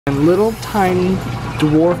And little tiny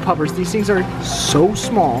dwarf puffers. These things are so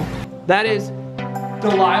small. That is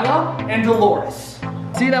Delilah and Dolores.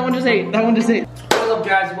 See, that one just ate. That one just ate. What's up,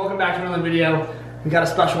 guys? Welcome back to another video. We got a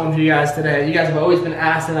special one for you guys today. You guys have always been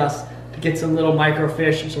asking us to get some little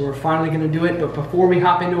microfish, so we're finally gonna do it. But before we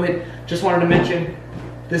hop into it, just wanted to mention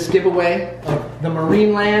this giveaway of the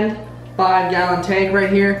Marineland 5-gallon tank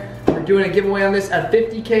right here. We're doing a giveaway on this at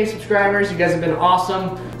 50K subscribers. You guys have been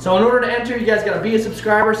awesome. So in order to enter, you guys gotta be a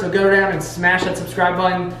subscriber, so go down and smash that subscribe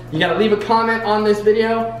button. You gotta leave a comment on this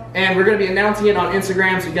video, and we're gonna be announcing it on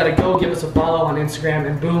Instagram, so you gotta go give us a follow on Instagram,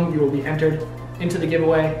 and boom, you will be entered into the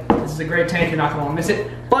giveaway. This is a great tank, you're not gonna wanna miss it.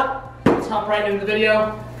 But let's hop right into the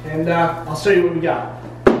video, and I'll show you what we got.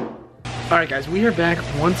 All right, guys, we are back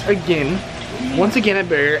once again at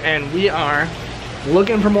Barrier, and we are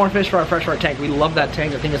looking for more fish for our freshwater tank. We love that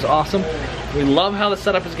tank. I think it's awesome. We love how the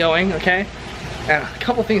setup is going, okay? And a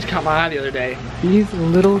couple things caught my eye the other day. These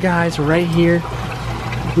little guys right here,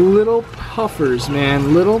 little puffers,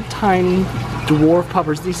 man. Little tiny dwarf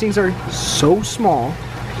puffers. These things are so small,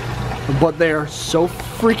 but they are so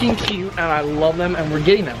freaking cute, and I love them, and we're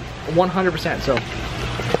getting them 100%. So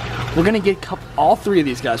we're gonna get all three of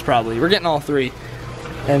these guys probably. We're getting all three.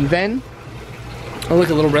 And then, oh, look,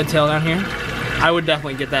 a little red tail down here. I would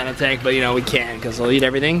definitely get that in a tank, but you know, we can't because they'll eat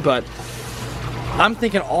everything. But I'm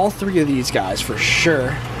thinking all three of these guys for sure.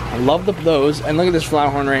 I love those. And look at this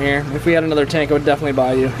floughorn right here. If we had another tank, I would definitely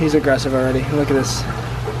buy you. He's aggressive already. Look at this.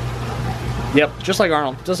 Yep, just like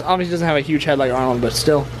Arnold. Just obviously doesn't have a huge head like Arnold, but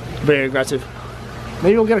still very aggressive.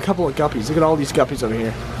 Maybe we'll get a couple of guppies. Look at all these guppies over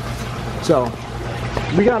here. So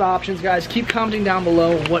we got options, guys. Keep commenting down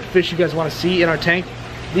below what fish you guys want to see in our tank.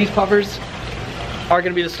 These puffers are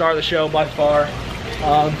gonna be the star of the show by far.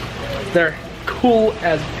 They're cool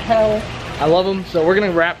as hell. I love them. So we're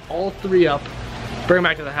gonna wrap all three up, bring them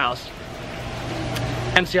back to the house,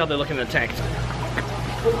 and see how they look in the tank.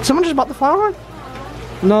 Someone just bought the flower?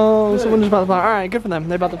 No, someone just bought the flower. All right, good for them.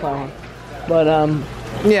 They bought the flower. But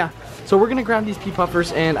yeah. So we're gonna grab these pea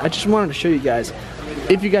puffers, and I just wanted to show you guys,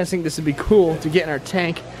 if you guys think this would be cool to get in our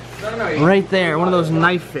tank, right there, one of those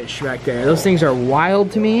knife fish back there. Those things are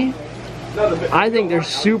wild to me. I think they're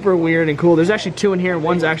super weird and cool. There's actually two in here.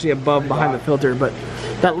 One's actually above behind the filter, but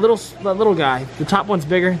that little guy, the top one's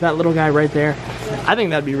bigger. That little guy right there, I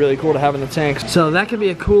think that'd be really cool to have in the tank. So that could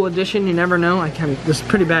be a cool addition. You never know. This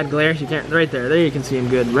pretty bad glare. You can't. Right there. There you can see him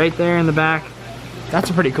good. Right there in the back. That's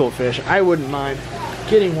a pretty cool fish. I wouldn't mind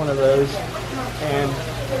getting one of those. And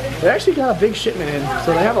they actually got a big shipment in,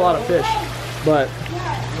 so they have a lot of fish. But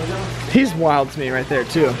he's wild to me right there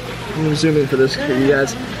too. I'm gonna zoom in for this for you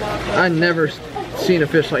guys. I never seen a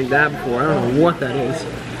fish like that before. I don't know what that is.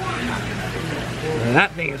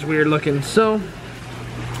 That thing is weird looking. So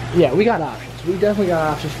yeah, we got options. We definitely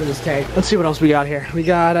got options for this tank. Let's see what else we got here. We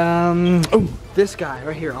got oh, this guy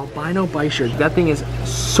right here, albino bichir. That thing is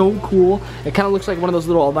so cool. It kind of looks like one of those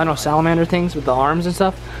little albino salamander things with the arms and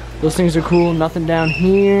stuff. Those things are cool. Nothing down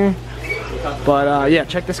here. But yeah,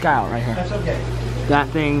 check this guy out right here. That's okay. That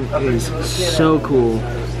thing is so cool.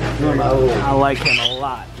 I like him a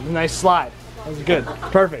lot. Nice slide. That was good.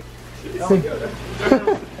 Perfect.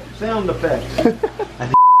 Sound effects.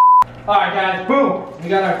 Alright guys, boom! We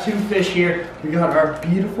got our two fish here. We got our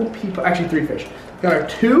beautiful pea puffers. Actually, three fish. We got our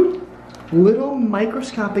two little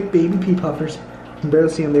microscopic baby pea puffers. You can barely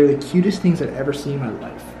see them. They're the cutest things I've ever seen in my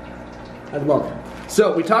life. I love them.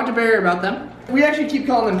 So we talked to Barry about them. We actually keep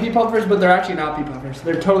calling them pea puffers, but they're actually not pea puffers.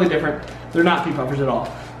 They're totally different. They're not pea puffers at all.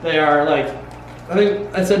 They are like, I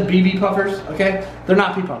think I said BB puffers, okay? They're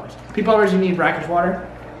not pea puffers. Pea puffers, you need brackish water.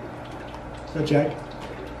 Is that Jack?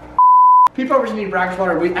 Pea puffers, you need brackish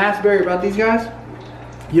water. We asked Barry about these guys.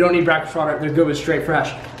 You don't need brackish water. They're good with straight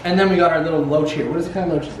fresh. And then we got our little loach here. What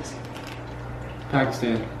kind of loach is this?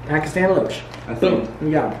 Pakistan. Pakistan loach. I think. Boom,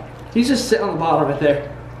 we got him. He's just sitting on the bottom right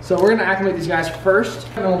there. So we're gonna acclimate these guys first,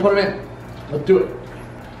 and then we'll put them in. Let's do it.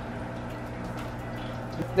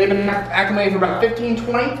 They've been acclimating for about 15,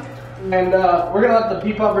 20, and we're gonna let the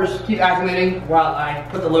pea puffers keep acclimating while I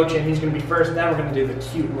put the loach in. He's gonna be first, then we're gonna do the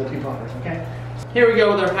cute little pea puffers, okay? Here we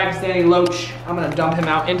go with our Pakistani loach. I'm gonna dump him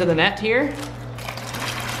out into the net here.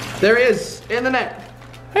 There he is, in the net.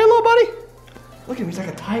 Hey, little buddy. Look at him, he's like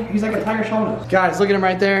a tiger. He's like a tiger shovelnose. Guys, look at him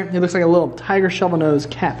right there. He looks like a little tiger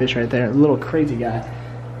shovelnose catfish right there. A little crazy guy.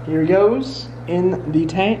 Here he goes in the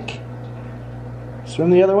tank.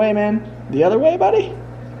 Swim the other way, man. The other way, buddy.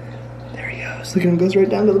 There he goes. Look at him, goes right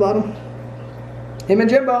down to the bottom. Him and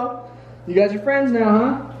Jimbo, you guys are friends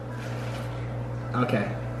now, huh?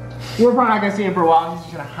 Okay. We're probably not gonna see him for a while. He's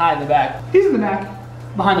just gonna hide in the back. He's in the back,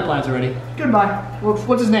 behind the plants already. Goodbye.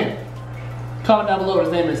 What's his name? Comment down below what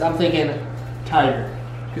his name is. I'm thinking Tiger.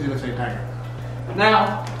 because he looks like a tiger.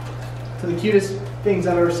 Now, to the cutest things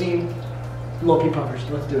I've ever seen, little pea puffers.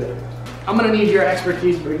 Let's do it. I'm gonna need your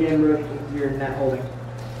expertise again with your net holding.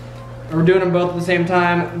 We're doing them both at the same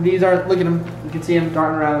time. These are, look at them. You can see them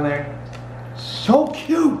darting around in there. So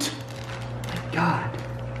cute. My God.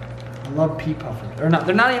 I love pea puffers. Or not,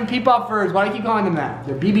 they're not even pea puffers. Why do I keep calling them that?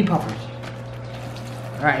 They're BB puffers.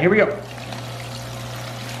 All right, here we go.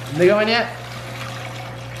 Are they going yet?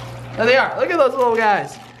 There they are. Look at those little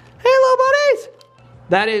guys. Hey, little buddies.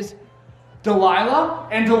 That is Delilah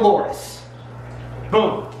and Dolores.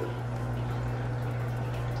 Boom.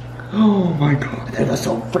 Oh my God, they're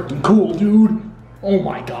so freaking cool, dude. Oh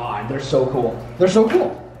my God, they're so cool. They're so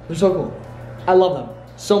cool. They're so cool. I love them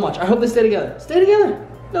so much. I hope they stay together. Stay together.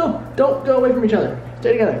 No, don't go away from each other.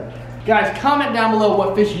 Stay together. Guys, comment down below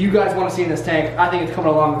what fish you guys want to see in this tank. I think it's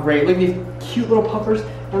coming along great. Look at these cute little puffers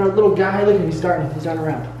and our little guy. Look at him, he's starting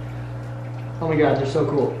around. Oh my God, they're so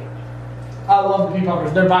cool. I love the pea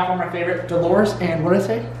puffers. They're by far my favorite. Dolores and what did I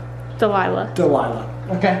say? Delilah. Delilah.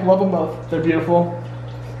 Okay, love them both. They're beautiful.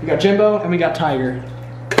 We got Jimbo and we got Tiger.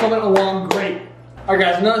 Coming along great. All right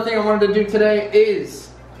guys, another thing I wanted to do today is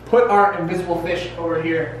put our invisible fish over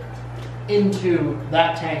here into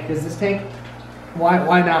that tank. Because this tank,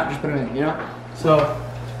 why not just put them in, you know? So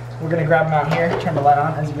we're gonna grab them out here, turn the light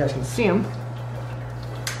on, as you guys can see them.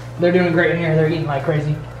 They're doing great in here, they're eating like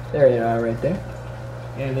crazy. There they are right there.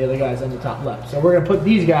 And the other guy's on the top left. So we're gonna put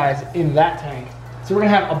these guys in that tank. So we're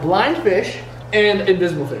gonna have a blind fish and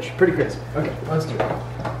invisible fish. Pretty crazy. Okay, let's do it.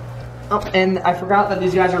 Oh, and I forgot that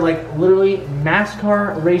these guys are like literally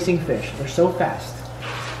NASCAR racing fish. They're so fast.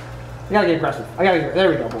 I gotta get aggressive. There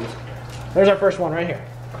we go, boys. There's our first one right here.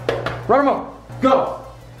 Run him over. Go.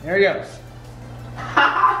 There he goes.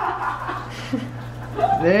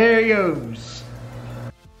 There he goes.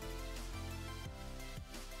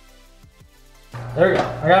 There we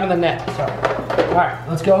go. I got him in the net. Sorry. All right,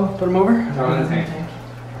 let's go. Put him over. Throw in the tank.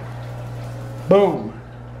 Boom.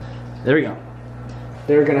 There we go.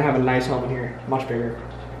 They're gonna have a nice home in here, much bigger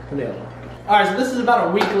than the other one. All right, so this is about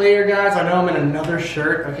a week later, guys. I know I'm in another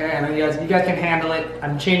shirt, okay? I know you guys can handle it.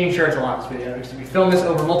 I'm changing shirts a lot this video because we filmed this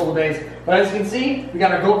over multiple days. But as you can see, we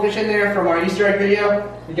got our goldfish in there from our Easter egg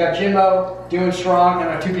video. We got Jimbo doing strong and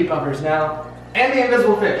our two pea puffers now. And the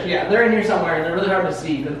invisible fish, yeah, they're in here somewhere and they're really hard to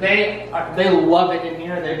see. But they love it in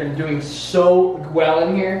here. They've been doing so well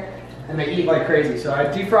in here and they eat like crazy. So I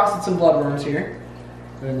defrosted some bloodworms here.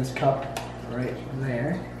 They're in this cup right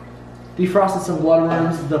there. Defrosted some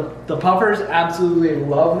bloodworms. The puffers absolutely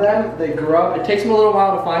love them. They grow up. It takes them a little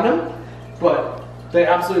while to find them, but they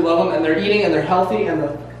absolutely love them and they're eating and they're healthy. And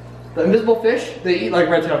the invisible fish, they eat like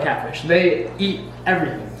red-tailed catfish. They eat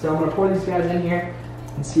everything. So I'm gonna pour these guys in here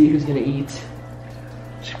and see who's gonna eat.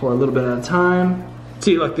 Just pour a little bit at a time.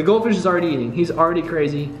 See, look, the goldfish is already eating. He's already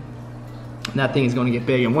crazy. And that thing is gonna get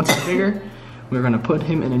big. And once it's bigger, we're gonna put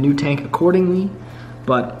him in a new tank accordingly.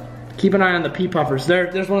 But keep an eye on the pea puffers.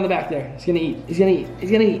 There's one in the back there. He's gonna eat. He's gonna eat.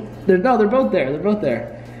 He's gonna eat. They're both there. They're both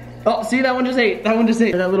there. Oh, see, that one just ate. That one just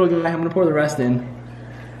ate. That little guy, I'm gonna pour the rest in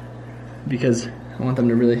because I want them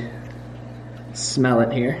to really smell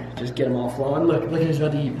it here. Just get them all flowing. Look, he's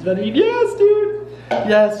about to eat. He's about to eat. Yes, dude.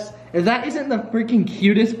 Yes. If that isn't the freaking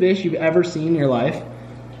cutest fish you've ever seen in your life,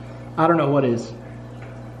 I don't know what is.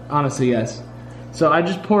 Honestly, yes. So I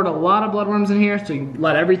just poured a lot of bloodworms in here so you can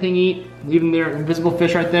let everything eat. Even their invisible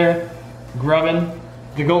fish right there, grubbing.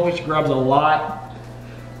 The goldfish grubs a lot.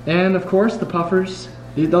 And of course the puffers.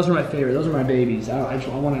 Those are my favorite, those are my babies. I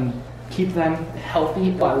want to keep them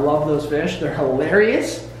healthy. I love those fish, they're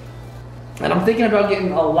hilarious. And I'm thinking about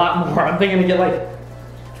getting a lot more. I'm thinking to get like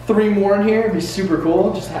 3 more in here, it'd be super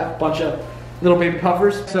cool. Just have a bunch of little baby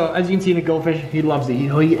puffers. So as you can see, the goldfish, he loves to eat.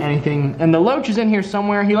 He'll eat anything. And the loach is in here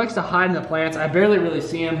somewhere. He likes to hide in the plants. I barely really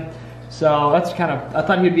see him. So that's kind of, I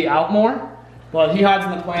thought he'd be out more. But he hides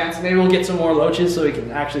in the plants. Maybe we'll get some more loaches so we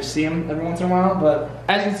can actually see him every once in a while. But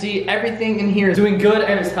as you can see, everything in here is doing good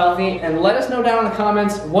and is healthy. And let us know down in the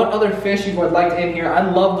comments what other fish you would like in here. I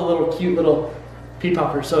love the little cute little pea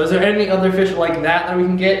puffers. So is there any other fish like that we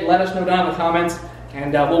can get? Let us know down in the comments.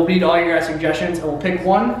 And we'll read all your guys' suggestions, and we'll pick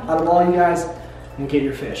one out of all you guys and get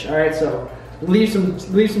your fish. All right, so leave some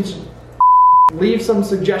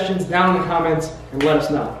suggestions down in the comments and let us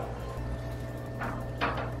know.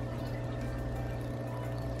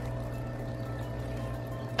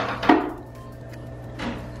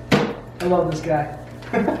 I love this guy.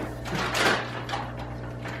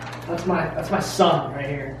 That's my son right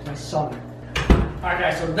here. My son. All right,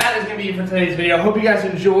 guys. So that is gonna be it for today's video. Hope you guys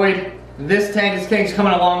enjoyed this tank. This tank's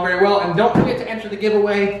coming along very well, and don't forget to enter the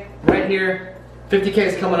giveaway right here 50K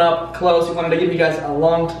is coming up close. We wanted to give you guys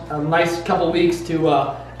a nice couple weeks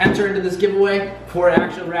to enter into this giveaway before I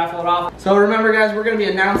actually raffle it off. So remember guys, we're going to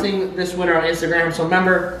be announcing this winner on Instagram, so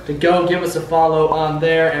remember to go give us a follow on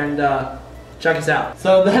there and check us out.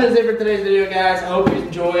 So that is it for today's video guys. I hope you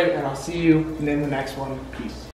enjoyed and I'll see you in the next one. Peace.